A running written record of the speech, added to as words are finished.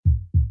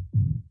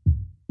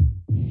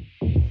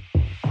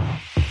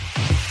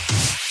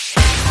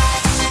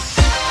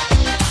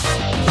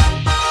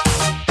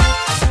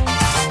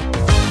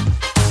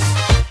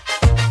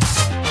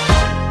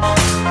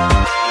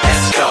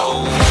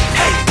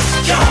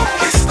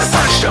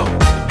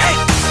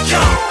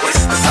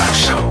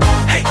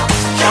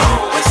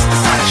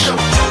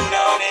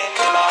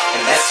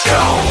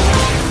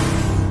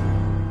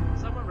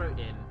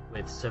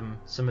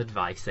some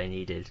advice they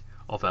needed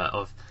of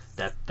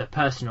their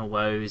personal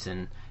woes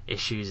and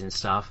issues and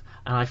stuff.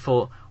 And I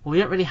thought, well, we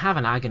don't really have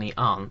an agony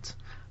aunt,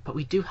 but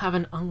we do have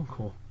an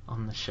uncle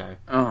on the show.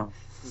 Oh.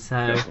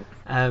 So,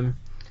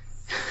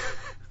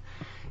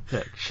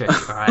 look,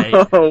 shush, right?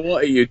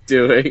 What are you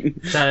doing?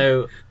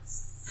 So,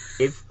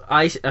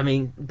 I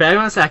mean, bear with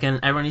 1 second.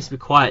 Everyone needs to be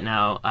quiet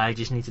now. I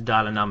just need to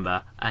dial a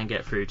number and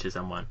get through to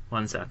someone.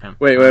 1 second.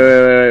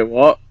 Wait.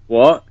 What?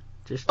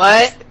 Just,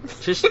 What?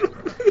 Just.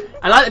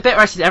 I like the bit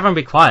where I said everyone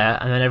be quiet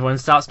and then everyone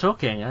starts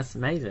talking. That's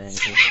amazing.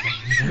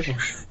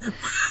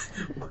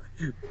 What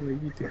are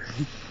you doing?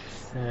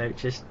 So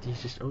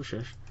he's just oh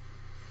shush.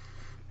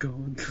 Go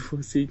on,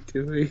 what's he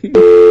doing?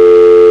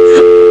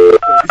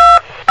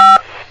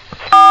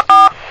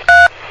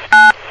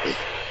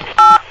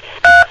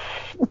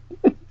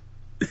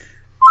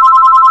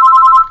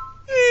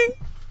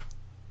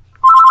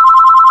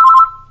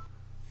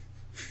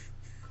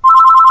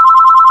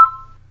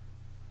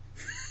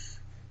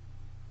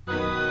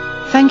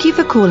 Thank you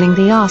for calling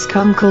the Ask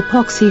Uncle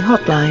Poxxy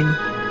hotline.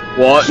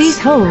 What? Please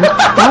hold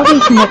while we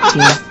connect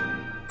you.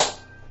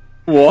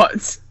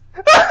 What?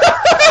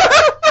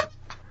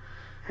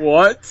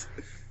 What?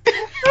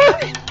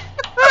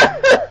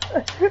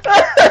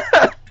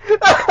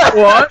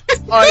 What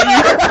are you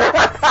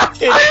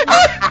kidding me?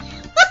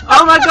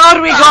 Oh my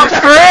god, we got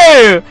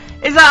through!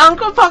 Is that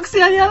Uncle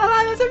Poxxy on the other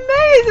line? That's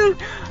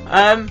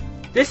amazing!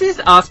 This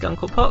is Ask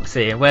Uncle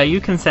Poxxy, where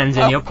you can send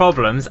in your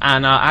problems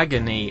and our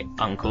agony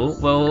uncle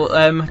will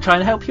try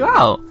and help you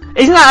out.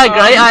 Isn't that a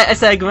great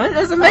segment?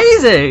 That's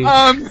amazing!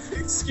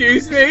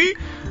 Excuse me?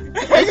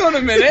 Hang on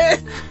a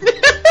minute.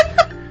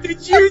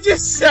 Did you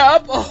just set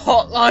up a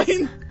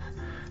hotline?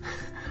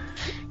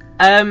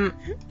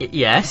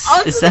 Yes.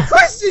 Answer the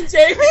question,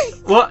 Jamie!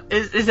 What?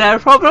 Is there a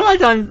problem?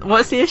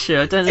 What's the issue?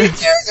 I don't know. Did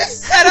you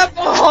just set up a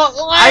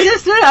hotline? I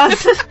just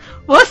don't.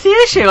 What's the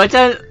issue?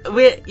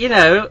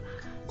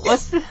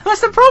 What's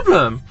the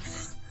problem?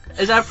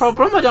 Is there a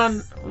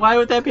problem? Why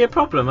would there be a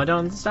problem? I don't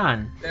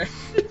understand.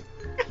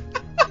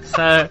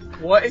 So.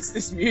 What is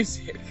this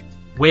music?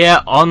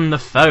 We're on the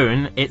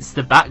phone. It's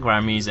the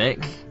background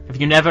music. Have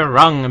you never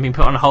rung and been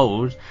put on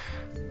hold?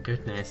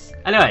 Goodness.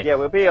 Anyway. Yeah,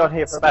 we'll be on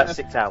here for about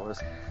 6 hours.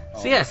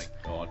 So yes,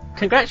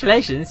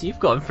 congratulations, you've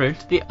gotten through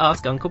to the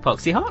Ask Uncle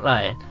Poxxy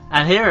hotline.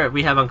 And here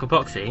we have Uncle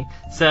Poxxy.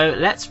 So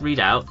let's read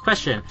out the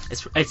question.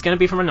 It's going to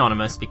be from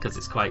Anonymous because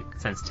it's quite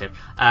sensitive.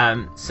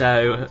 But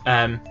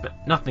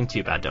nothing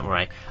too bad, don't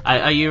worry.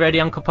 Are you ready,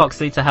 Uncle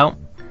Poxxy, to help?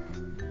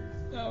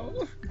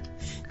 No.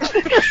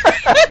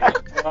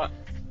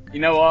 You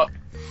know what?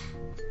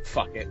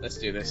 Fuck it, let's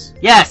do this.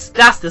 Yes,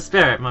 that's the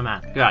spirit, my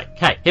man. Right,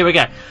 okay, here we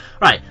go.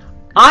 Right,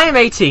 I am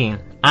 18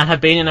 and have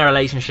been in a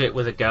relationship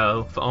with a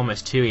girl for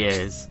almost 2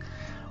 years.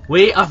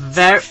 We are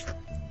very...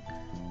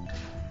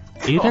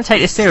 Are you going to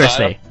take this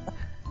seriously?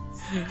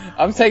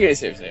 I'm taking it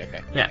seriously,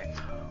 okay. Yeah.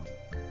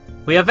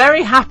 We are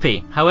very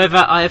happy,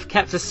 however, I have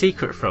kept a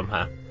secret from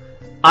her.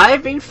 I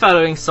have been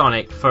following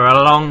Sonic for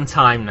a long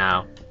time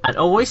now, and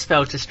always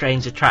felt a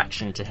strange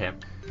attraction to him.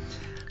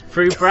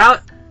 Through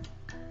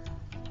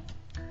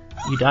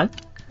You done?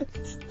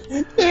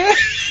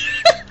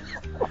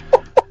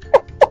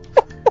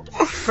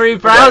 Through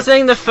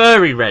browsing the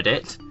furry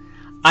Reddit,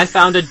 I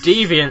found a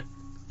deviant...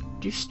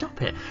 Do you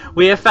stop it?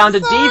 We have found a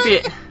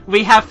deviant...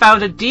 We have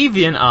found a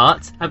deviant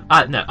art...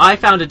 I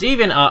found a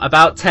deviant art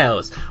about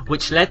Tails,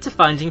 which led to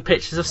finding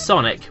pictures of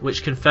Sonic,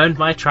 which confirmed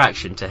my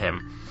attraction to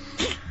him.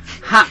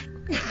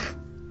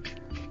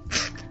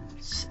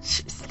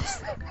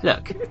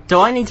 Look,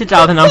 do I need to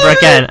dial the number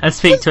again and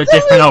speak to a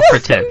different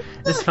operative?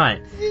 It's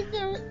fine.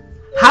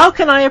 How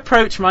can I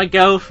approach my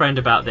girlfriend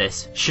about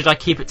this? Should I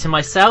keep it to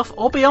myself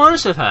or be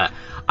honest with her?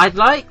 I'd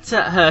like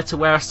her to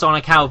wear a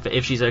Sonic outfit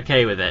if she's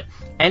okay with it.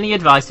 Any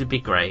advice would be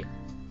great.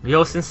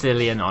 Yours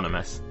sincerely,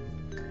 Anonymous.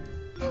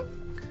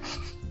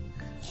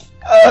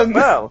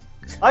 Well,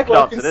 I can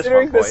answer this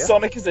one considering for that you.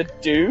 Sonic is a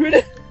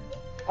dude,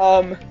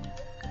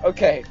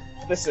 okay,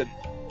 listen,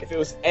 if it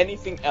was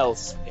anything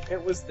else, if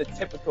it was the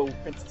typical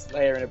Princess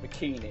Leia in a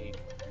bikini,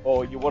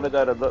 or you wanted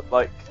her to look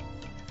like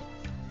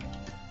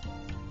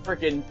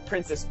friggin'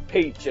 Princess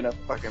Peach in a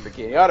fucking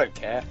bikini, I don't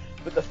care,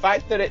 but the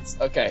fact that it's,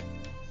 okay,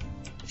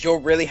 if you're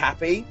really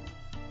happy,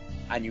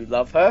 and you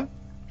love her,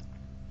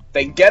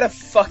 then get a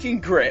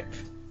fucking grip,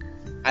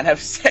 and have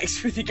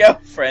sex with your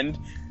girlfriend,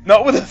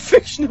 not with a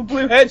fictional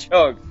blue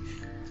hedgehog.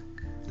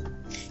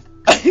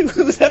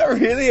 Was that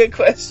really a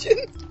question?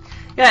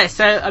 Yeah,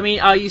 so, I mean,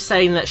 are you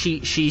saying that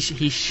he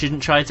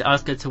shouldn't try to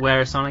ask her to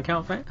wear a Sonic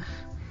outfit?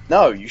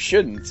 No, you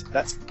shouldn't.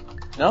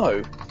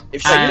 No.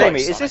 If she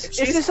Jamie, likes is Sonic,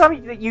 this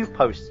something that you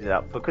posted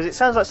up? Because it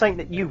sounds like something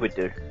that you would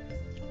do.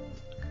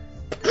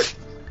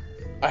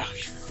 Oh,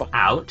 fuck.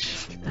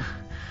 Ouch.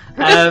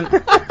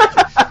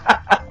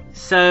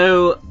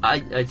 So, I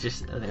think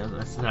that's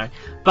necessary.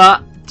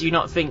 But, do you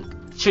not think...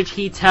 Should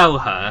he tell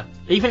her,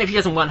 even if he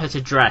doesn't want her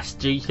to dress,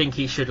 do you think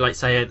he should, like,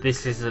 say,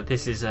 this is a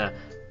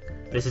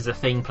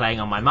thing playing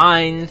on my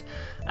mind?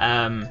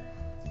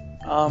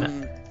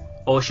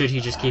 Or should he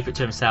just keep it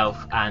to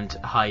himself and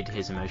hide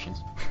his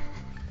emotions?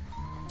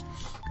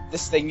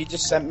 this thing you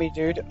just sent me,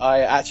 dude,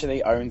 I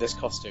actually own this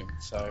costume,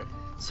 so...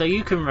 So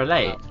you can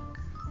relate.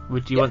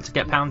 Would you want to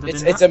get pounded in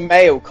It's that? a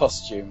male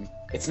costume.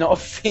 It's not a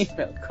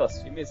female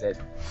costume, is it?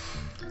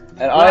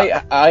 And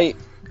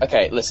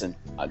okay, listen.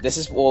 This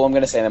is all I'm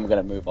going to say, and then I'm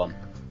going to move on.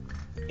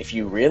 If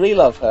you really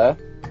love her,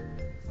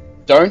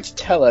 don't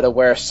tell her to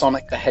wear a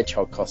Sonic the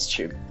Hedgehog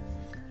costume.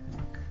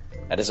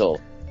 That is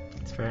all.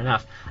 That's fair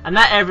enough. And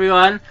that,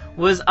 everyone,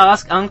 was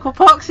Ask Uncle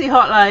Poxxy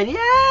Hotline.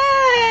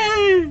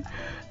 Yay!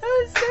 That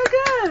was so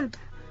good.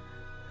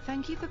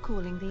 Thank you for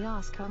calling the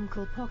Ask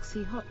Uncle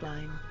Poxxy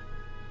hotline.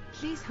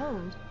 Please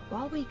hold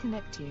while we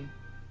connect you.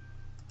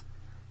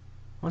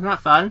 Wasn't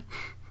that fun?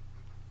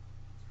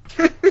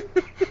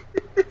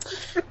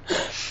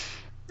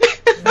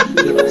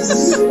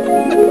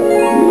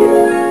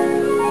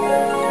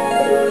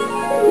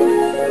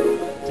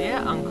 Dear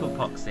Uncle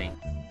Poxxy,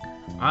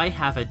 I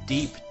have a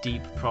deep,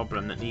 deep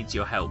problem that needs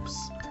your helps.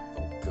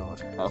 Oh,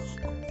 God.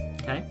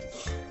 Okay?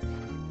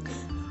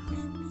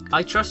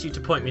 I trust you to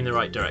point me in the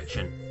right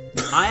direction.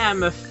 I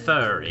am a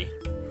furry.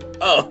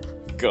 Oh,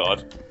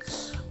 God.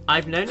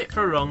 I've known it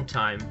for a long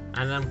time,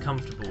 and I'm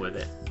comfortable with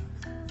it.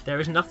 There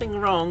is nothing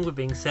wrong with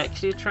being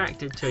sexually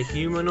attracted to a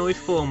humanoid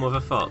form of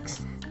a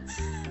fox.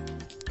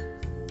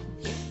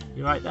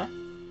 You right there?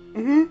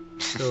 Mm-hmm.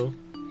 Cool.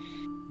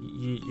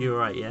 You're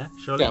right, yeah?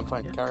 Surely? Yeah, I'm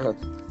fine. Yeah? Carry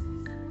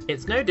on.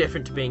 It's no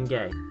different to being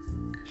gay.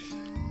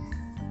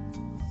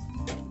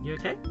 You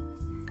okay?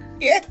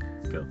 Yeah.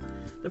 Cool.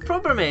 The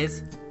problem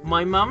is,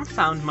 my mum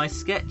found my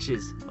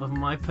sketches of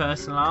my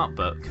personal art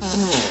book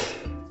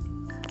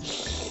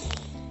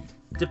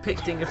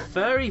depicting a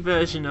furry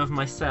version of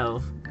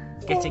myself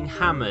getting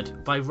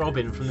hammered by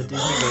Robin from the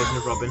Disney version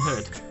of Robin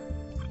Hood.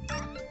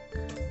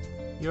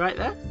 You right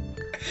there?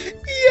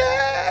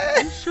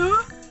 Yeah. You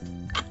sure?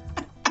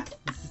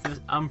 This is the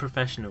most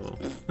unprofessional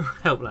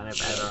helpline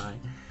I've ever had.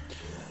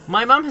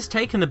 My mum has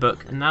taken the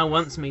book and now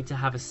wants me to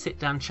have a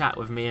sit-down chat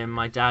with me and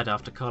my dad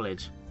after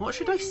college. What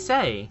should I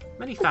say?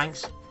 Many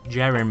thanks,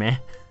 Jeremy.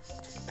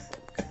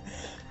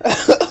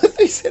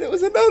 They said it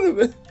was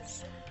anonymous.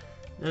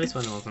 No, this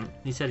one wasn't.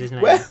 He said his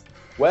name.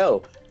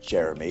 Well,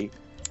 Jeremy,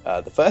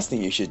 the first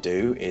thing you should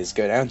do is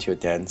go down to your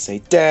dad and say,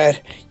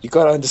 Dad, you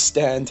gotta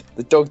understand,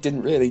 the dog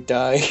didn't really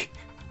die.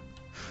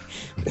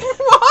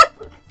 What?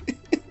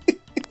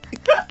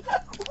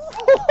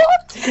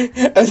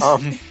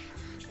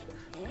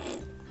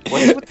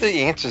 What are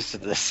the answers to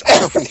this?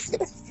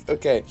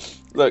 Okay,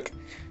 look,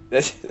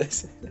 I'm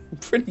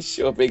pretty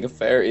sure being a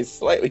fairy is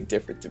slightly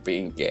different to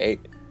being gay.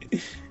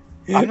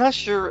 I'm not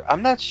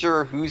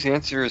sure whose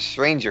answer is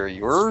stranger,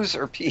 yours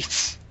or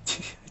Pete's.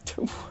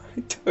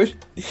 I don't.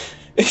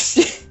 This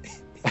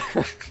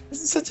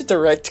is such a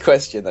direct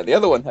question. Though. The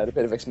other one had a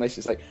bit of explanation.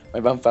 It's like, my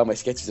mum found my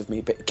sketches of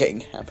me getting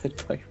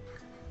hammered by...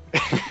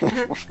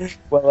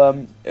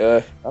 Well,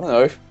 I don't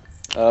know.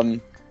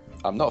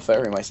 I'm not a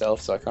fairy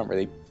myself, so I can't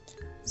really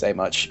say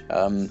much.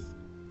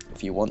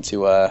 If you want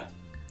to,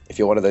 if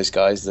you're one of those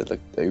guys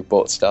who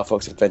bought Star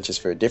Fox Adventures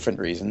for a different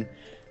reason,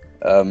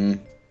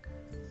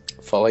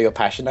 follow your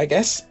passion, I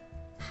guess.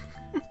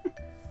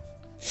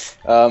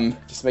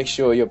 Just make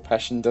sure your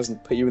passion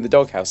doesn't put you in the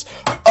doghouse.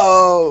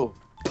 Oh,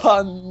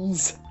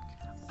 puns!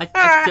 I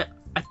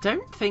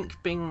don't think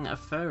being a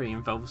furry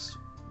involves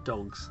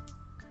dogs.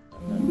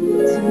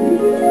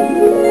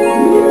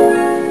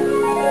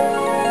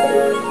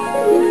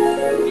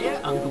 Dear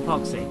Uncle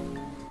Poxxy,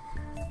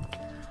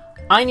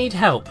 I need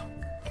help.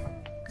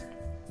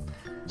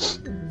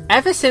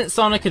 Ever since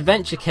Sonic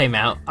Adventure came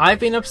out, I've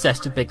been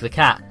obsessed with Big the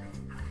Cat.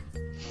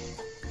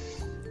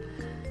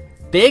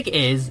 Big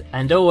is,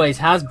 and always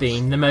has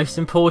been, the most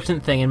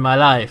important thing in my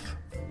life.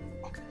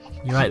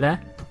 You right there?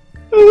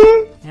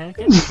 Yeah,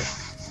 okay.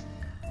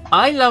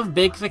 I love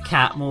Big the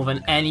Cat more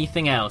than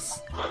anything else.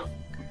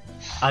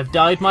 I've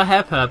dyed my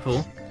hair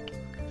purple,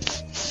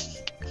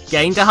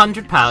 gained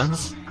 100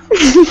 pounds,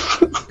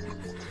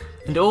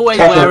 and always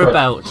wear a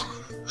belt.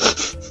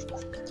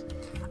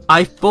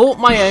 I've bought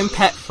my own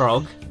pet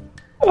frog,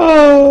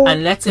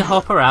 and let it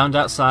hop around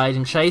outside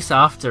and chase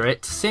after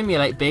it to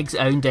simulate Big's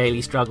own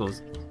daily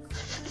struggles.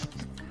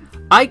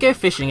 I go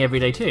fishing every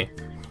day too.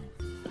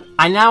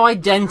 I now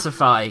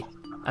identify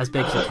as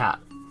Big the Cat.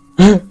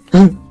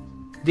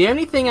 The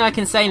only thing I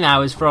can say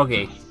now is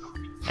Froggy.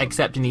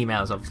 Except in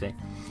emails, obviously.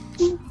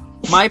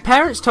 My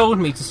parents told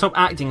me to stop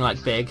acting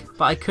like Big,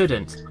 but I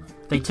couldn't.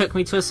 They took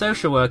me to a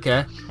social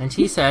worker, and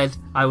he said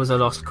I was a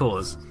lost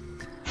cause.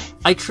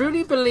 I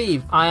truly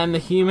believe I am the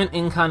human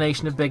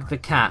incarnation of Big the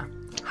Cat.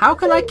 How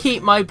can I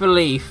keep my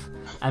belief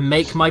and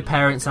make my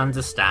parents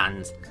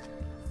understand?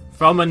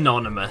 From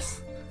Anonymous.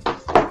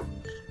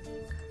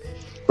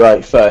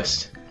 Right,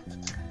 first,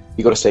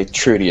 you gotta stay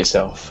true to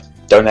yourself.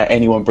 Don't let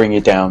anyone bring you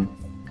down.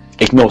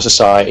 Ignore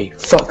society.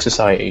 Fuck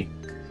society.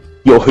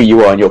 You're who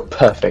you are and you're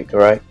perfect,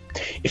 alright?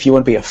 If you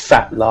want to be a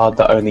fat lard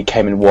that only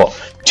came in,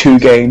 2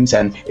 games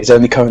and is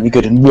only currently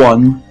good in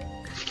 1,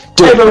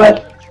 do it.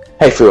 Fuad.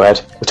 Hey,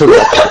 Fuad. We're talking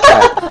about Big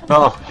Cat.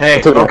 Oh,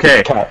 hey,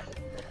 okay. Cat.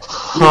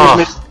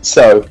 Huh.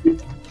 So,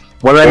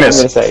 What did I miss?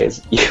 I'm going to say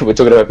is, we're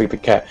talking about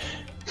Big Cat.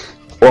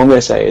 What I'm going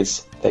to say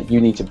is, that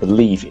you need to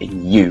believe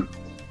in you.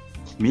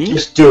 Me?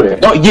 Just do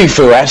it. Not you,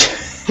 Fuad.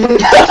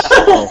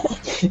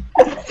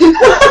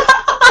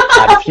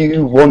 And if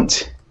you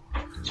want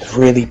to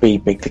really be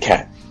Big the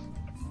Cat,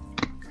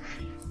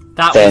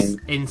 That Then- was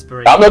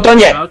inspirational. I'm not done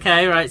yet.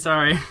 Okay, right,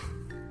 sorry.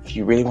 If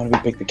you really want to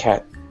be Big the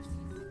Cat,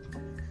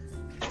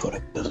 you've got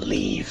to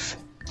believe.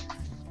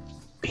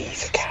 Be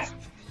the cat.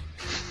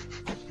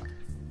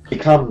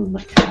 Become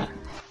the cat.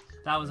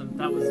 That was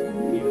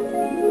beautiful.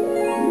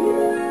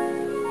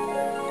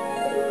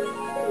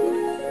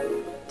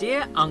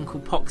 Dear Uncle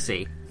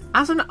Poxxy,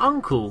 as an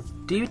uncle,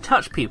 do you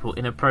touch people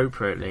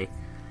inappropriately?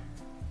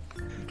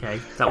 Okay,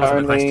 that wasn't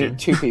a Only question.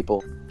 2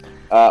 people.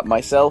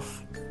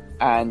 Myself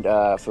and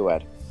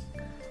Fuad.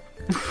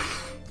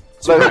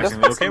 So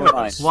Surprisingly okay with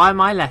us. Why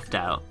am I left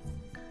out?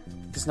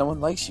 Because no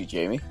one likes you,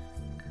 Jamie.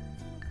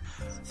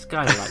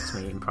 Skylar likes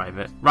me in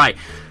private. Right.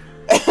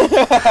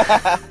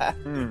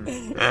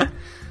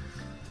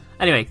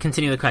 Anyway,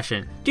 continue the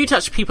question. Do you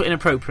touch people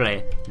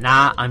inappropriately?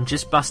 Nah, I'm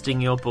just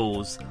busting your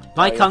balls.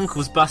 Like yes.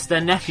 uncles bust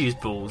their nephews'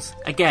 balls.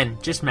 Again,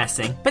 just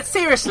messing. But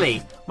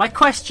seriously, my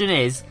question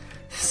is,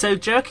 so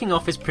jerking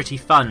off is pretty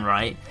fun,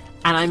 right?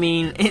 And I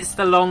mean, it's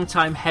the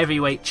long-time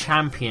heavyweight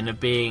champion of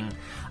being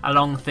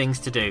along things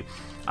to do,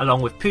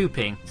 along with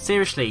pooping.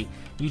 Seriously,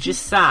 you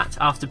just sat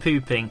after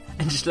pooping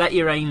and just let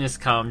your anus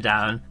calm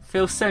down.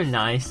 Feels so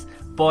nice.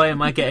 Boy,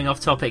 am I getting off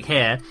topic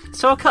here.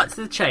 So I'll cut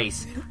to the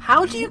chase.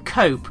 How do you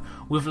cope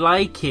with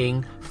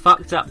liking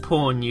fucked up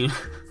porn you...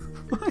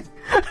 Who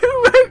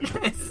wrote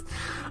this?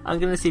 I'm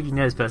going to see if you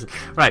know this person.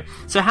 Right,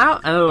 so how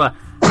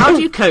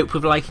do you cope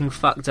with liking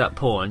fucked up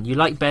porn? You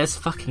like bears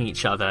fucking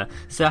each other,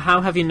 so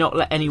how have you not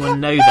let anyone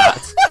know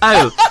that?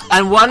 Oh,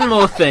 and one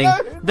more thing.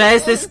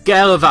 There's this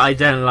girl that I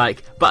don't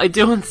like, but I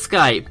do on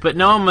Skype, but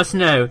no one must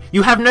know.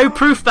 You have no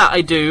proof that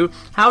I do.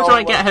 How do Oh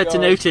I get her to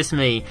God. notice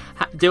me?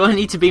 Do I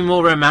need to be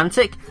more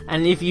romantic?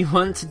 And if you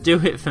want to do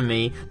it for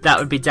me, that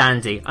would be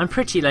dandy. I'm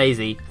pretty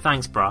lazy.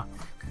 Thanks, brah.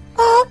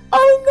 I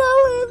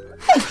know him!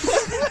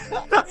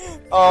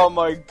 Oh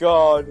my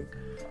god.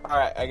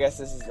 Alright, I guess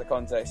this is the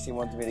context. He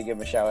wanted me to give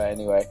him a shout out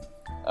anyway.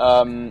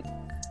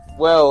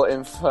 Well,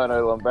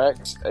 Inferno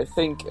Lombax, I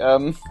think,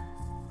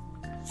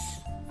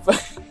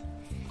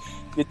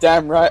 you're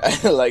damn right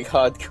I like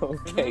hardcore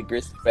gay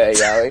grizzly bear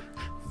yaoi.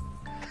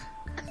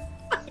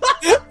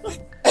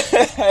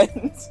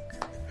 And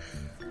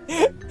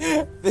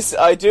this,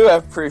 I do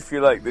have proof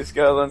you like this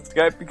girl on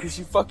Skype because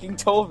you fucking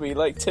told me,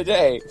 like,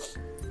 today.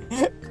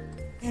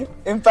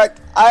 In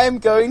fact, I am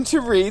going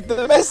to read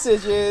the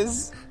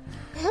messages.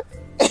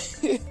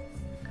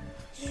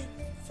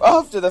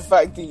 After the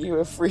fact that you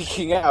were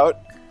freaking out,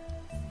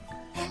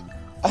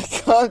 I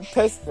can't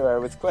pester her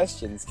with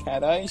questions,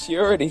 can I? She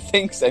already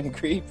thinks I'm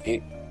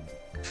creepy.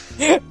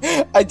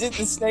 I did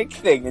the snake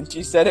thing and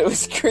she said it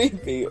was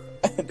creepy,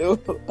 and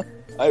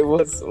I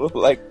was all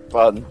like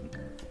fun.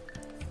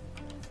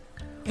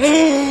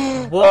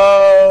 What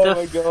Oh the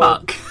my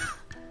God. fuck?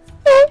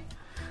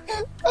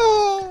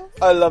 Oh,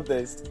 I love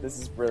this. This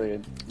is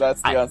brilliant.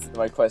 That's the answer to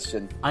my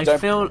question. I Don't-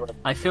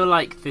 feel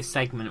like this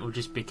segment will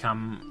just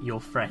become your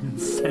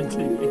friends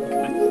sending me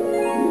questions.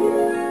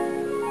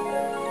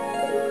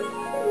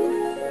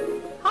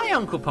 Hi,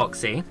 Uncle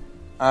Poxxy.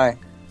 Hi.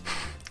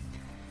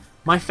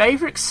 My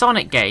favourite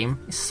Sonic game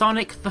is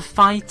Sonic the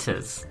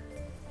Fighters.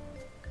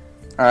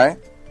 Alright.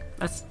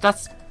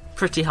 That's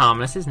pretty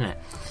harmless, isn't it?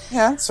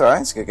 Yeah, it's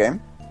alright. It's a good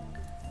game.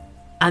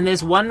 And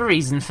there's one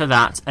reason for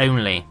that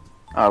only.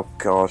 Oh,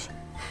 God.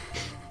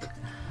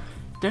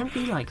 Don't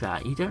be like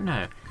that, you don't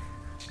know.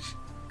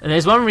 And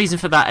there's one reason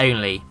for that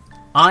only.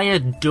 I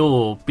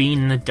adore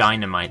Bean the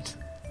Dynamite.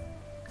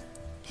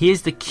 He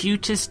is the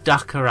cutest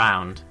duck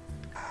around.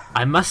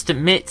 I must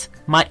admit,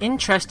 my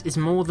interest is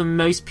more than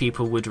most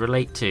people would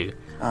relate to.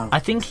 Oh. I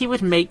think he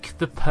would make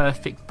the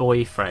perfect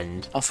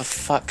boyfriend. Oh, for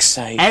fuck's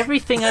sake.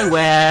 Everything I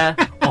wear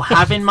or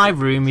have in my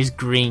room is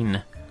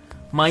green.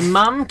 My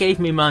mum gave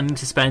me money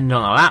to spend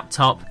on a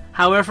laptop,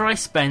 however I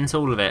spent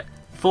all of it.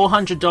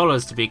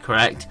 $400 to be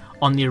correct,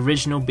 on the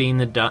original Bean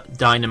the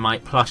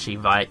Dynamite plushie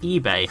via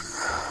eBay.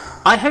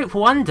 I hope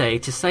one day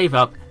to save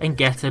up and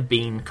get a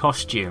Bean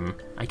costume.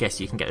 I guess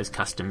you can get those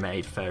custom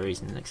made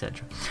furries and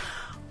etc.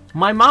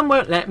 My mum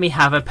won't let me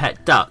have a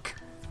pet duck.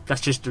 That's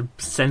just a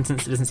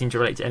sentence that doesn't seem to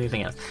relate to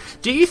anything else.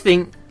 Do you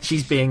think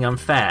she's being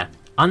unfair?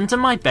 Under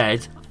my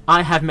bed,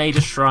 I have made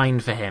a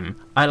shrine for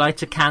him. I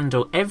light a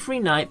candle every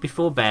night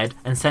before bed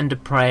and send a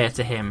prayer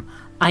to him.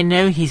 I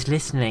know he's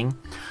listening.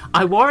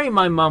 I worry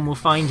my mum will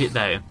find it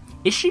though.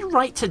 Is she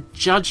right to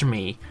judge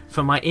me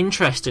for my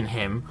interest in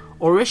him,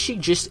 or is she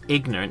just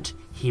ignorant?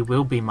 He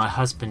will be my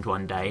husband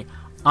one day.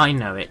 I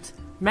know it.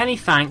 Many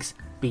thanks,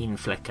 Bean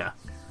Flicker.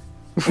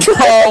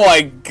 Oh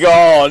my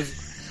god.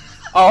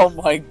 Oh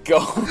my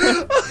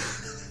god.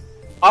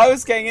 I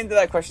was getting into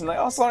that question like,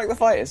 oh, Sonic the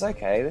Fighters,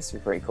 okay, this would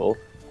be pretty cool.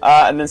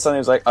 And then somebody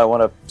was like, I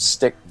want to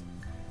stick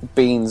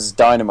Bean's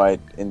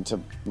dynamite into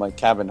my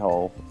cabin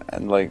hole.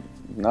 And like,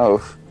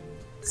 no.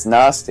 It's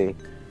nasty.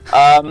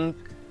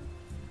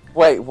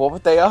 Wait, what were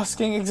they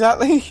asking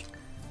exactly?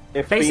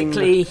 If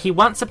Basically, he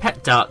wants a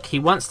pet duck. He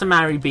wants to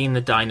marry Bean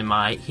the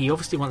Dynamite. He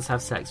obviously wants to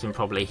have sex with him,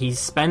 probably. He's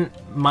spent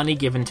money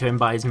given to him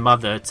by his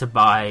mother to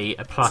buy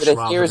a plush Is it a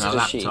rather he or than is a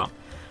it a she?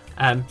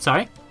 laptop.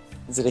 Sorry?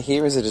 Is it a he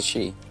or is it a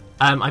she?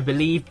 I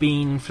believe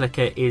Bean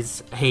Flicker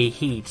is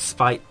he,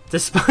 despite the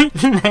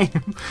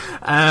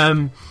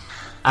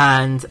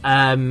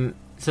name.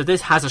 So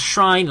this has a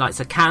shrine, lights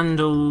a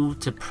candle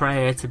to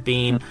prayer to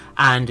Bean,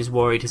 and is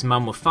worried his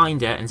mum will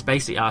find it, and is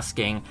basically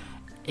asking,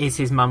 is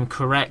his mum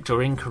correct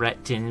or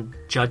incorrect in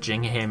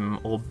judging him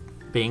or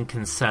being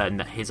concerned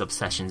that his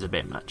obsession's a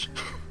bit much?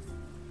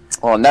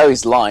 Well, no,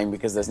 he's lying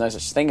because there's no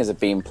such thing as a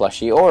Bean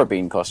plushie or a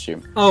Bean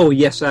costume. Oh,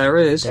 yes, there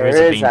is. There is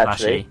a Bean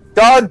plushie.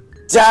 God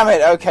damn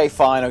it! Okay,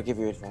 fine, I'll give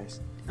you advice.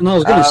 And I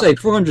was going to say,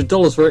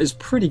 $400 for it is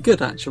pretty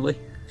good, actually.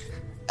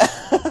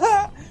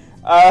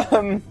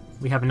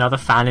 We have another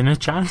fan in the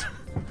chat.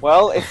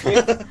 Well, if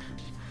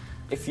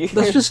you...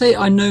 Let's just say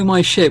I know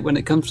my shit when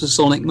it comes to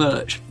Sonic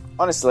merch.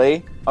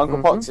 Honestly, Uncle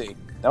Poxxy.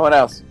 No one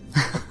else.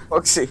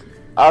 Poxxy.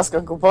 Ask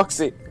Uncle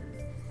Poxxy.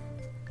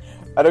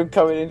 I don't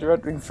come in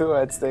interrupting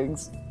Fuad's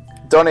things.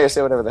 Donnie, I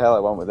say whatever the hell I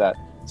want with that.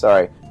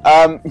 Sorry.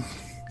 I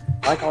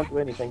can't do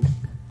anything.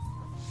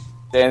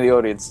 Stay in the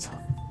audience.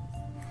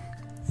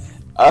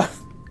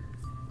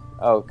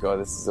 Oh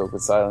god, this is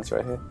awkward silence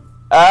right here.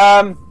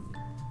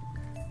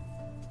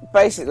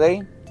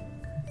 Basically,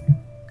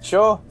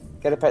 sure,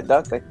 get a pet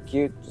duck, they're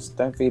cute, just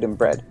don't feed them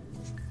bread.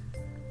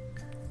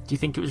 Do you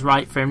think it was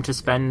right for him to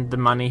spend the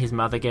money his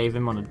mother gave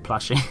him on a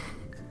plushie?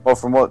 Well,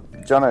 from what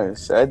Jono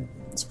said,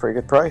 it's a pretty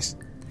good price.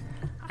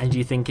 And do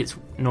you think it's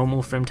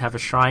normal for him to have a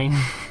shrine?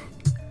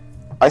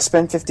 I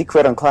spend 50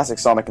 quid on classic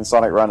Sonic and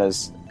Sonic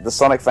Runners. The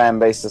Sonic fan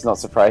base does not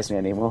surprise me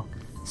anymore.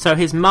 So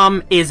his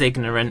mum is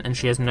ignorant and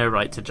she has no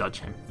right to judge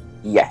him.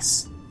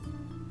 Yes.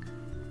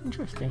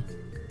 Interesting.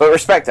 But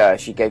respect her,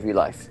 she gave you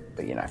life.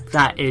 But you know.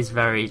 That is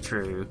very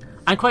true.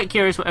 I'm quite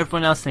curious what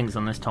everyone else thinks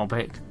on this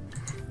topic.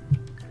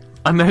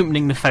 I'm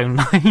opening the phone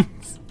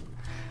lines.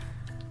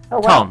 Oh,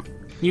 wow. Tom,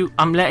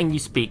 I'm letting you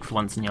speak for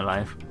once in your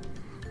life.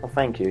 Well,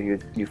 thank you.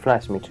 You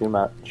flatter me too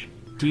much.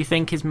 Do you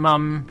think his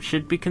mum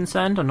should be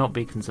concerned or not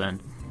be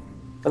concerned?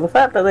 But the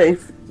fact that they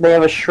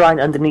have a shrine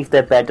underneath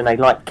their bed and they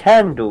light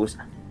candles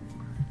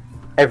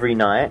every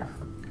night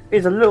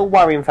is a little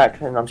worrying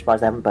factor, and I'm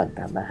surprised they haven't burnt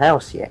down the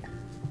house yet.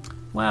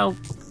 Well,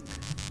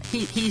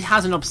 he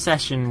has an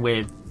obsession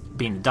with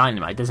being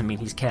dynamite. It doesn't mean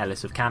he's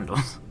careless of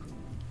candles.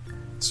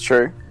 It's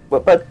true.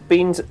 But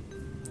Bean's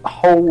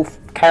whole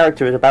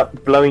character is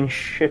about blowing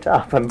shit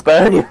up and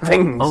burning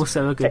things.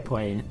 Also a good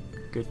point.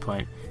 Good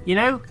point. You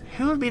know,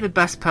 who would be the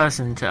best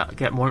person to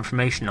get more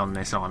information on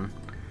this on?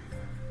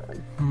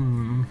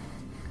 I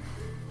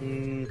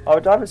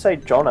would either say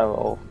Jono,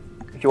 or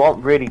if you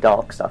want really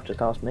dark stuff,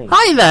 just ask me.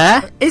 Hi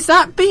there! Is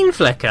that Bean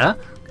Flicker?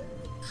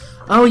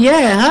 Oh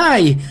yeah,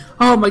 hi!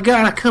 Oh my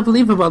god, I can't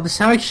believe about the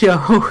Sonic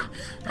show.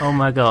 Oh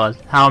my god,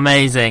 how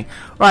amazing.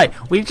 Right,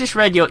 we've just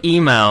read your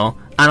email,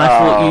 and I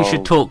thought you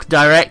should talk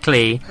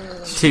directly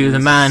to the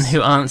man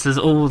who answers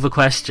all the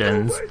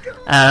questions.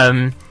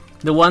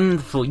 The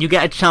wonderful, you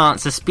get a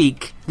chance to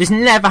speak. This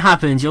never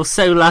happens, you're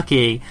so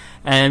lucky.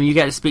 You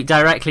get to speak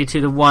directly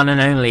to the one and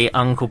only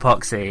Uncle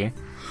Poxxy.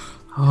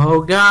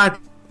 Oh god.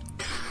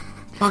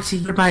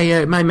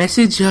 Poxxy, my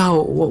message,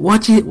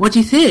 what do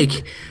you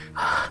think?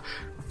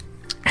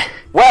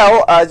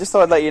 Well, I just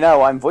thought I'd let you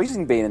know I'm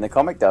voicing Bean in the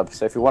comic dub,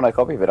 so if you want a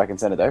copy of it, I can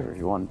send it over if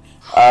you want.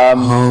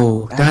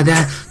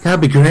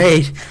 That'd be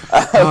great.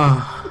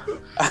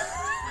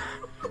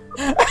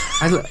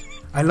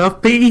 I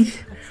love Bean.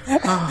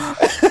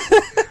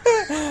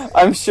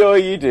 I'm sure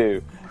you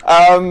do.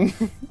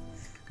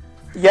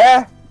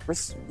 Yeah,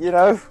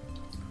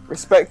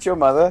 respect your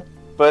mother,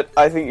 but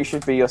I think you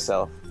should be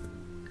yourself.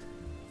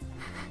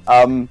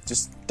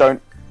 Just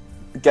don't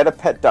get a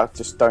pet duck,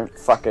 just don't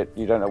fuck it.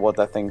 You don't know what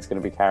that thing's going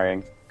to be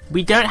carrying.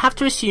 We don't have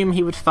to assume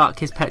he would fuck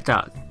his pet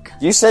duck.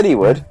 You said he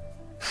would.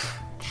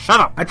 Shut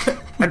up. I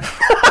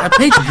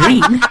paint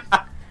green.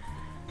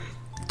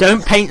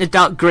 Don't paint the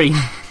duck green.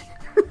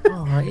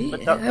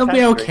 It'll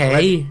be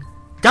okay.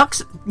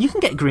 Ducks, you can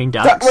get green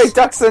ducks.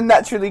 Ducks are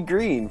naturally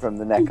green from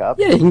the neck up.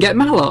 Yeah, you can get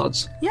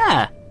mallards.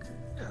 Yeah.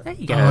 There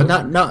you go. Oh,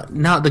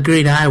 not the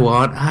green I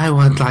want. I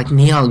want like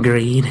neon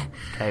green.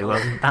 Okay,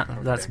 well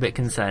that's a bit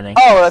concerning.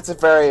 Oh, that's a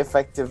very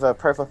effective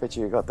profile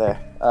picture you got there.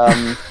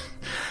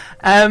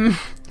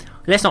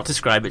 Let's not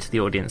describe it to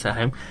the audience at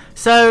home.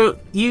 So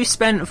you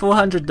spent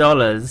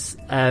 $400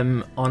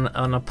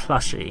 on a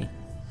plushie.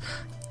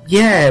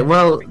 Yeah,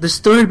 well, the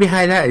story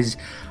behind that is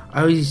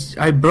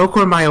I broke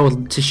one of my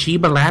old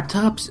Toshiba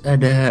laptops,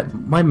 and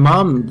my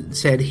mom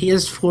said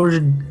here's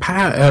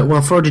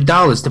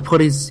 $400 to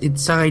put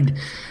inside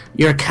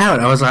your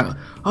account. I was like,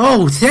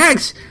 oh,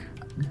 thanks.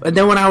 And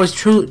then when I was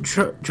drove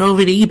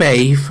in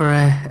eBay for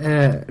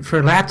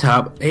a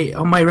laptop,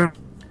 on my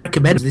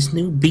recommended this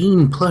new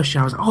Bean plush.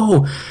 I was like,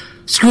 oh,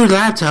 screw the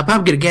laptop,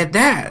 I'm gonna get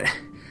that.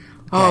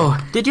 Oh,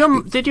 did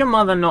your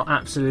mother not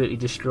absolutely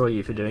destroy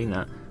you for doing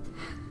that?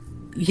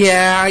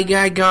 Yeah,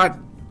 I got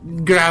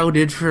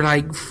grounded for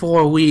like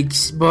 4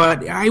 weeks,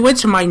 but I went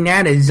to my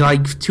nana's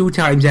like 2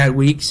 times that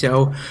week,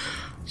 so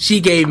she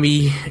gave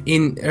me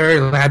in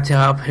her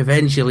laptop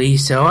eventually,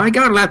 so I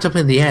got a laptop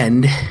in the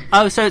end.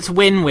 Oh, so it's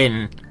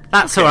win-win.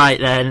 That's alright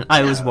then.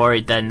 I was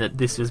worried then that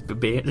this was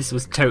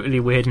totally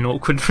weird and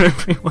awkward for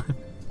everyone.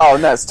 Oh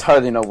no, it's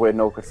totally not weird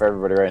and awkward for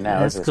everybody right now.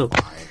 That's is cool.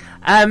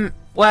 it?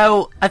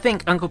 Well, I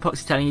think Uncle Pox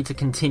is telling you to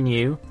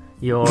continue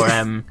your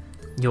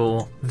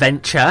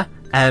venture.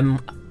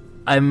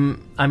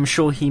 I'm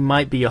sure he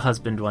might be your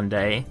husband one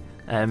day.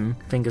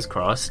 Fingers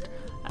crossed.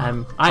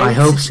 I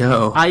hope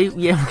so.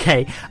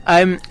 Okay.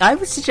 I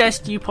would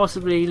suggest you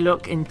possibly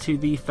look into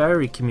the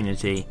furry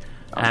community.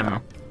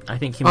 No. I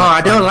think you.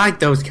 I don't like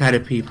those kind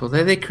of people.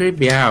 They creep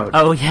me out.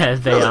 Oh yeah,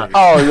 they are.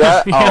 Oh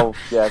yeah. Oh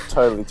yeah.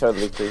 Totally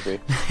creepy.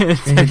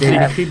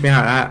 They creep me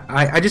out.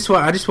 I just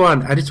want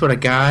a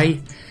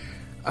guy.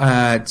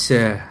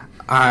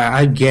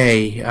 I'm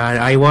gay.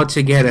 I want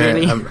to get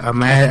a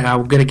man.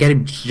 I'm gonna get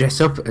him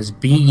dressed up as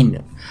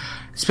Bean,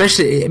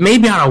 especially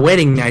maybe on a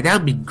wedding night. That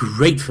would be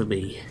great for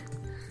me.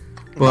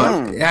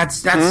 But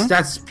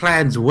that's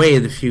plans way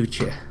in the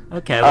future.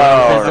 Okay,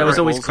 well, there was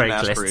always Goals and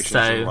Craigslist, aspirations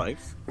in so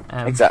life.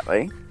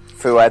 Exactly.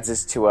 Fuad's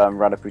is to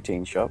run a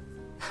poutine shop.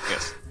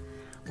 Yes.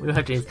 we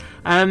hope it is.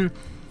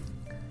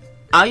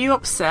 Are you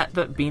upset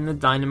that Bean the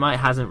Dynamite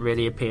hasn't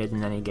really appeared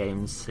in any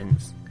games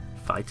since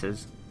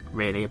Fighters?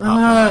 Really,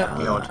 apart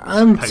from the odd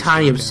I'm poster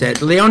tiny game? upset.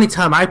 The only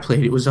time I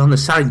played it was on the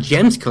Sonic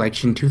Gems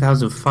collection in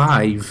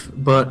 2005,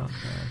 but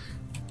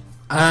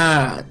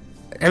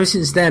ever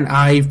since then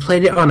I've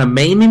played it on a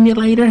MAME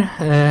emulator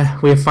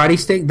with a fighting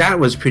stick. That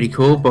was pretty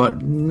cool,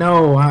 but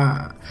no,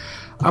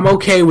 I'm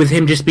okay with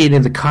him just being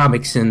in the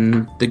comics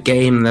and the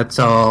game, that's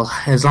all.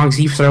 As long as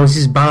he throws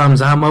his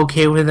bombs, I'm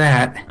okay with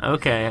that.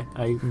 Okay,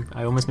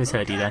 I almost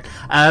misheard you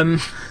then.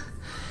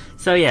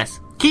 So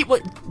yes, keep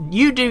what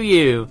you do.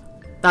 You,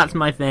 that's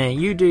my thing.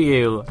 You do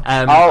you.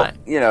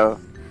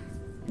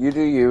 You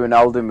do you and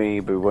I'll do me,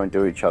 but we won't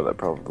do each other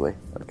probably.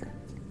 Okay.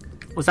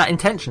 Was that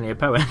intentionally a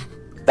poem?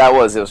 It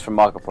was from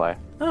Markiplier.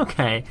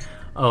 Okay.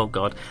 Oh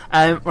god.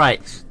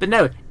 Right, but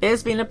no,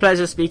 it's been a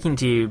pleasure speaking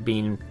to you,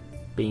 Bean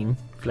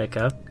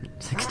Flicker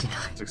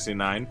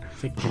 69.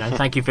 69.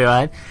 Thank you,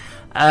 Fuad.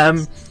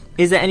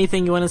 Is there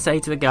anything you want to say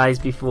to the guys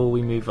before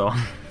we move on?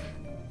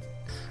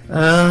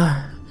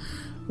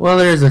 Well,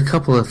 there's a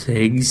couple of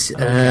things.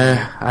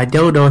 I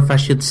don't know if I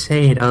should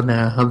say it on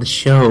the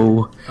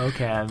show.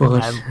 Okay.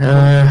 But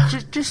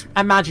just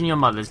imagine your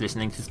mother's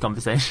listening to this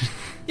conversation.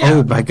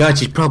 Oh my god,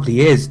 she probably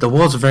is. The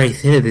walls are very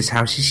thin in this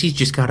house. She's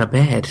just got a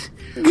bed.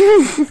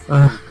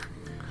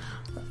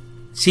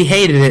 She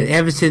hated it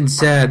ever since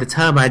the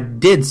time I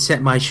did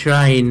set my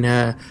shrine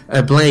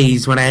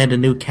ablaze when I had a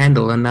new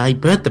candle, and I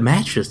burnt the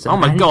mattress. Oh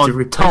my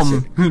god,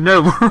 Tom! You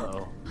know?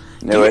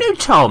 Do you know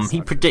Tom?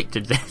 He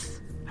predicted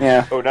this.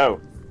 Yeah. Oh no.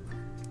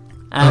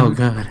 Oh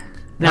god.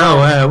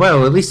 Now,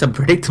 well, at least I'm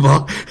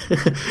predictable.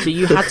 so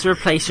you had to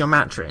replace your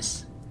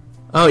mattress.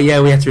 Oh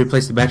yeah, we had to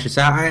replace the mattress.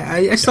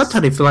 I slept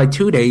on it for like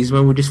 2 days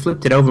when we just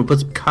flipped it over and put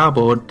some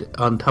cardboard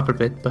on top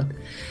of it. But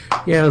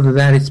yeah, other than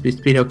that, it's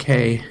been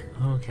okay.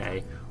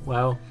 Okay.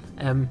 Well,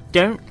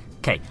 don't.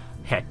 Okay.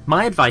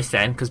 My advice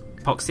then, because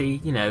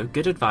Poxxy,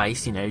 good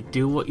advice.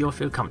 Do what you'll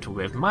feel comfortable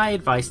with. My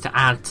advice to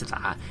add to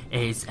that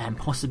is,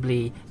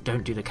 possibly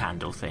don't do the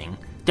candle thing.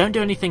 Don't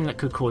do anything that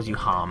could cause you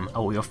harm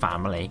or your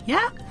family.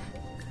 Yeah.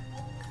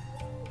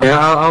 Yeah,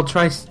 I'll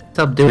try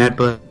stop doing that,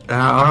 but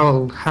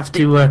I'll have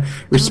to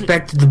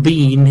respect the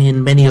bean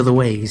in many other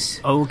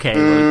ways. Okay.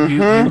 Well,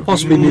 you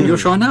Possibly move your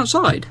shrine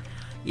outside.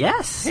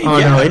 Yes. Oh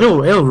no,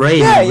 it'll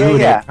rain and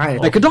ruin it.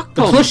 Like a duck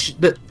The pond. plush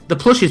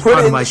is Put it part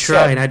of in my the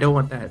shrine. shed. I don't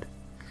want that.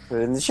 Put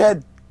it in the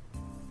shed.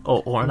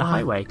 Or on a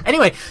highway.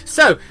 Anyway,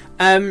 so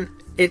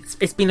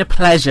it's been a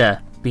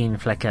pleasure being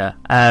Flicker.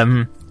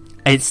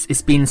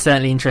 It's been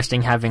certainly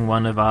interesting having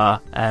one of our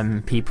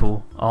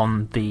people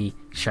on the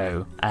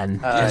show, and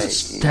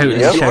totally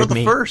yep. You are showed the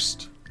me.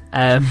 first.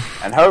 And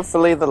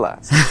hopefully the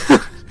last.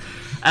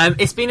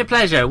 It's been a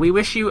pleasure. We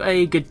wish you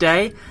a good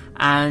day,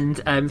 and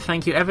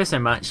thank you ever so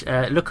much.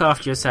 Look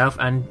after yourself,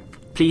 and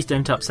please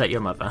don't upset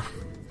your mother.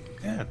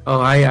 Yeah. Oh,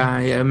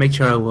 I make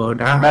sure I won't.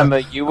 Remember,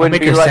 you wouldn't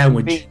make be a like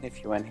sandwich. Bean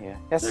if you went here.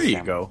 Yes, There you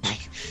Sam. go.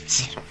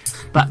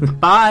 But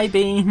bye,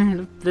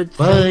 Bean.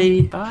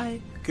 Bye.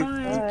 Bye.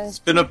 Bye. It's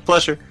been a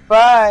pleasure.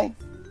 Bye.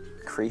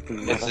 Creepy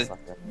Is it?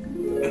 motherfucker.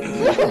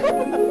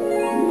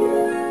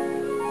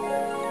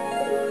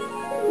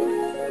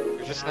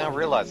 You're just now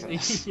realizing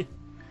this.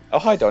 Oh,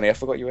 hi, Donnie. I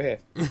forgot you were here.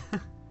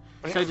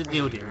 So did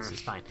the audience.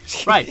 It's fine.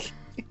 Right.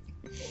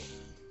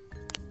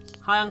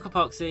 Hi, Uncle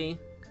Poxxy.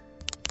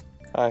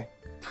 Hi.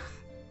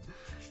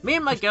 Me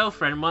and my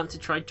girlfriend want to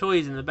try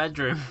toys in the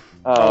bedroom.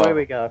 Oh, here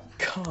we go.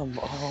 Come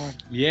on.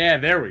 Yeah,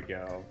 there we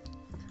go.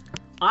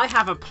 I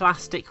have a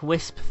plastic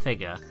wisp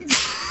figure.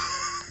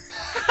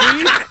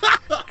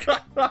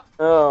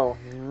 Oh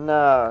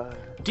no.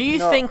 Do you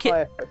Not think it?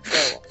 high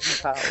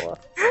power.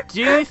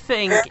 Do you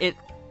think it?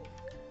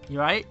 You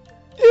right?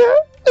 Yeah.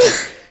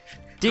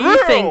 Do you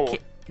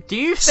think? Do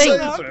you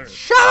think? Caesar.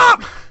 Shut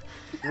up!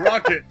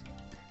 Rocket.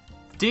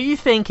 Do you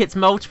think its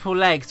multiple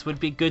legs would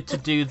be good to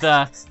do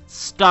the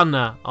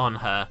stunner on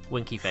her,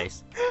 winky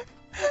face?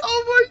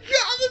 Oh my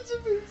god, that's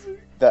amazing.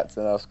 That's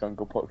an Ask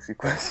Uncle Poxxy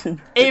question.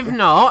 If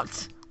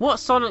not, what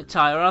Sonic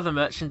tie or other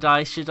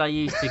merchandise should I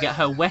use to get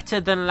her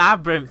wetter than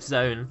Labyrinth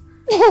Zone?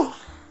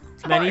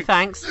 Many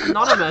thanks,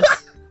 Anonymous.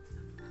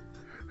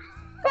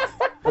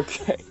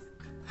 Okay.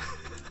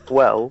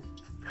 Well,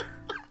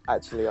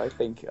 actually, I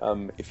think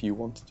if you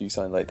want to do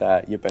something like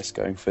that, you're best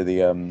going for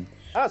the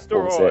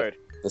Asteroid.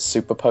 The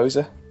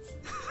superposer.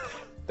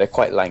 They're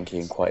quite lanky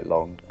and quite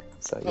long,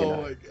 so you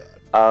know. My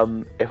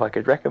god. If I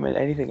could recommend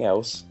anything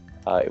else,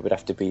 it would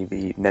have to be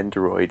the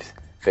Nendoroid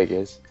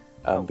figures,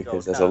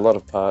 because there's a lot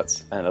of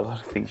parts and a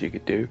lot of things you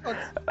could do.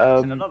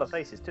 And a lot of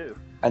faces too.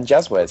 And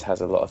Jazzwares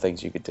has a lot of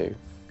things you could do.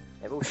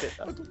 They're all shit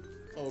though.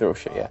 They're all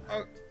shit, yeah.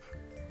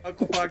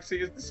 Uncle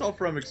Poxxy, is this all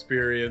from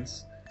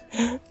experience?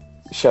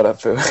 Shut up,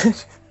 Phil.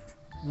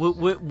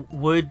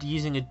 Would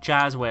using a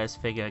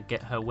Jazzwares figure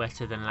get her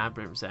wetter than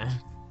Labyrinth Zone?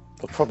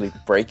 It'll probably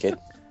break it.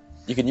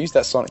 You can use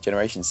that Sonic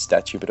Generations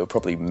statue, but it'll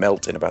probably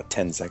melt in about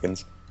 10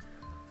 seconds.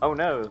 Oh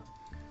no.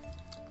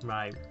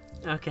 Right.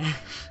 Okay.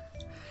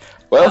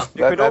 Well,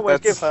 You could always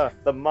give her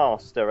the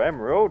Master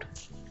Emerald.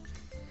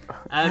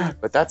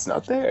 But that's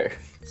not there.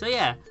 So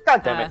yeah.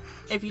 God damn it.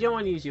 If you don't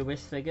want to use your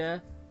Wish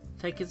figure,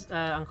 take his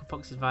Uncle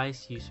Pox's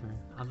advice. Use some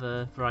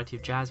other variety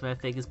of Jazzware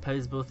figures,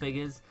 posable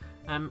figures.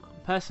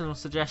 Personal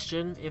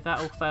suggestion: if that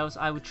all fails,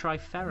 I would try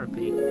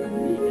therapy.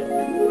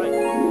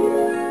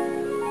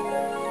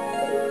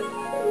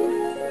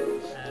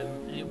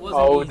 And it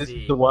wasn't this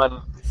easy. is the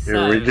one. So,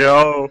 Here we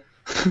go.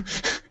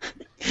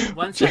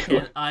 1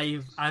 second,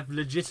 I've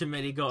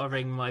legitimately got to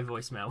ring my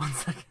voicemail. 1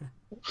 second.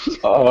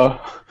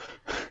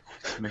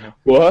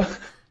 What?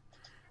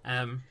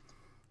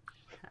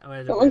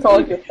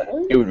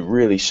 It would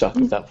really suck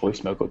if that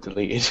voicemail got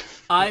deleted.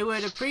 I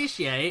would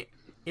appreciate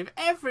if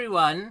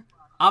everyone,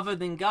 other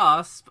than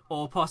Gasp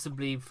or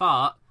possibly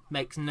Fart,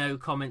 makes no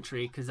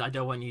commentary because I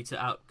don't want you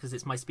to because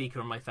it's my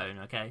speaker on my phone.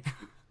 Okay.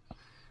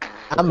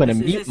 I'm gonna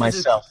mute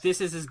myself. This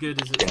is as good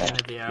as it's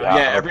gonna be. All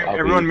Yeah, right?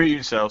 everyone mute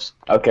yourselves.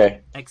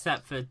 Okay.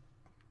 Except for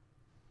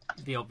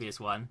the obvious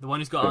one, the one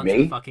who's got to For answer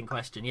me? the fucking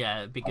question.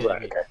 Yeah, it'd be good.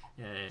 Right, okay.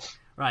 Yeah.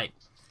 Right.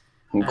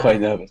 I'm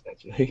quite nervous,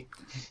 actually.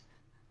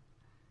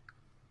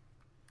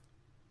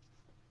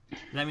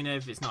 Let me know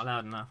if it's not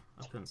loud enough.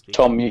 I couldn't speak.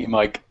 Tom, mute your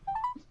mic.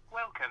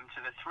 Welcome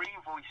to the free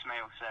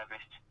voicemail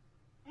service.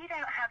 You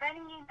don't have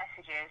any new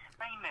messages.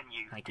 Main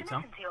menu. Thank you, to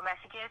Tom. listen to your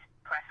messages,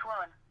 press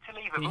 1. To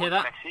leave a Can you hear voice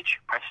that? message,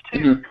 press 2.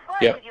 Mhm. To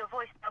work Yep. with your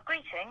voicemail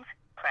greetings,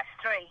 press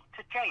 3.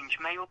 To change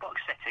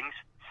mailbox settings,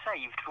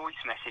 saved voice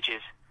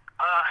messages.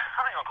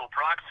 Hi, Uncle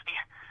Proxy.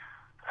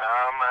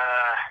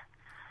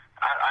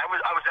 I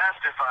was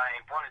asked if I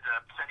wanted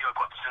to send you a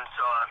question,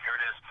 so here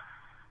it is.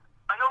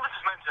 I know this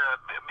is meant to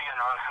be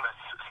anonymous,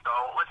 so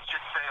let's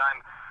just say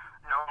I'm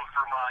known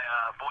for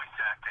my voice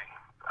acting.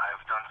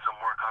 I've done some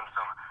work on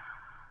some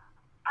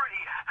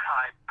pretty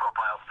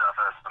high-profile stuff,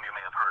 some you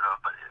may have heard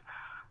of, but it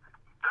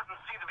doesn't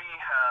seem to be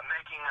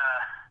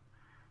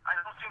I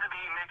don't seem to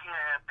be making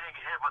a big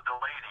hit with the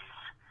ladies.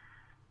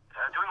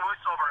 Doing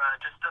voiceover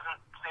just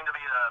doesn't seem to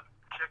be the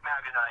chick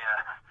magnet I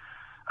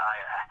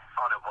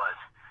thought it was,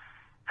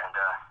 and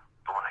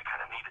the one I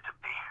kind of needed to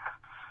be.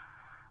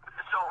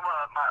 So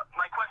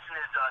my question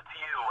is to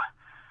you: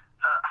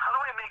 how do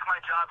I make my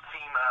job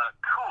seem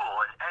cool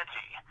and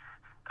edgy?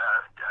 I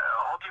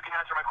hope you can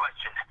answer my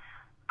question.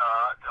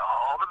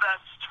 All the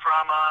best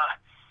from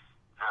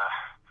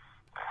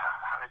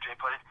how did Jay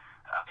put it?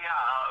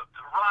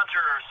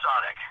 Roger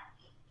Sonic.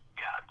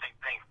 Yeah,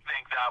 think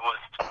that was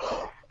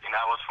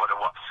what it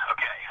was.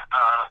 Okay.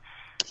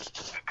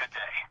 Good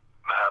day.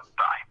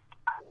 Bye.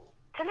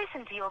 To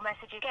listen to your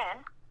message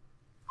again,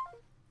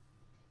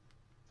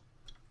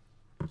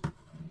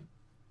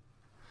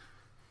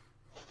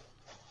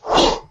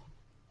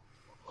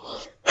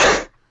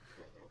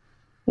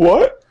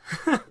 What?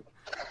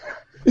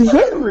 Is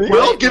that real?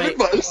 Well, give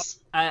advice.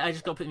 I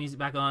just got to put the music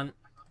back on.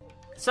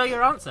 So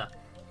your answer?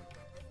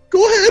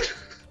 Go ahead.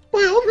 By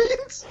all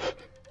means.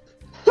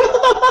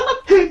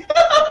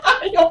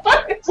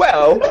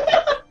 Well,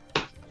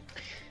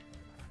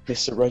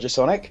 Mr. Roger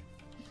Sonic,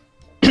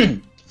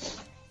 the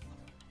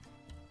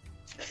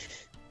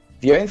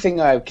only thing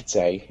I could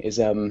say is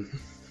you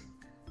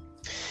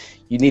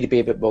need to be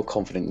a bit more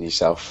confident in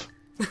yourself.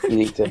 You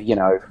need to,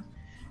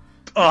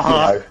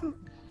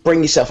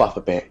 bring yourself up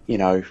a bit.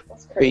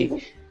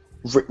 Be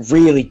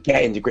really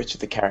get into grips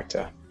with the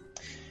character.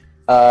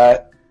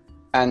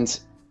 And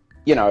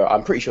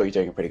I'm pretty sure you're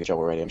doing a pretty good job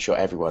already. I'm sure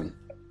everyone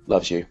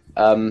loves you.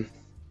 And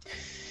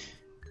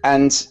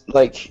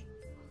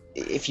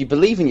if you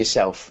believe in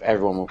yourself,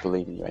 everyone will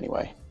believe in you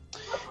anyway.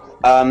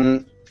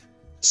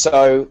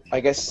 So I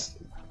guess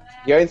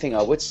the only thing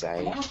I would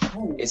say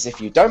is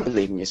if you don't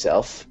believe in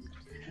yourself,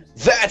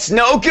 that's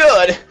no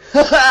good!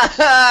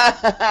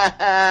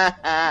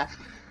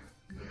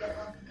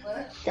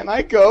 Can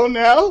I go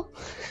now?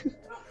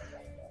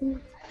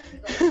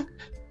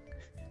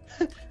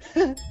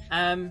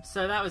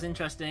 So that was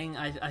interesting.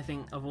 I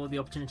think of all the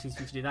opportunities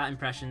for you to do that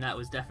impression, that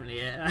was definitely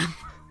it.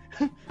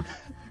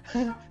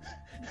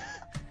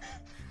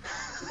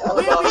 We'll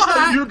be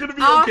back You're gonna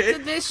be after okay.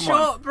 this Come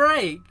short on.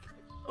 break.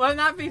 Won't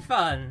that be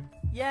fun?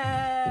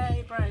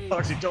 Yay, break.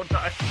 Poxxy, don't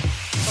die.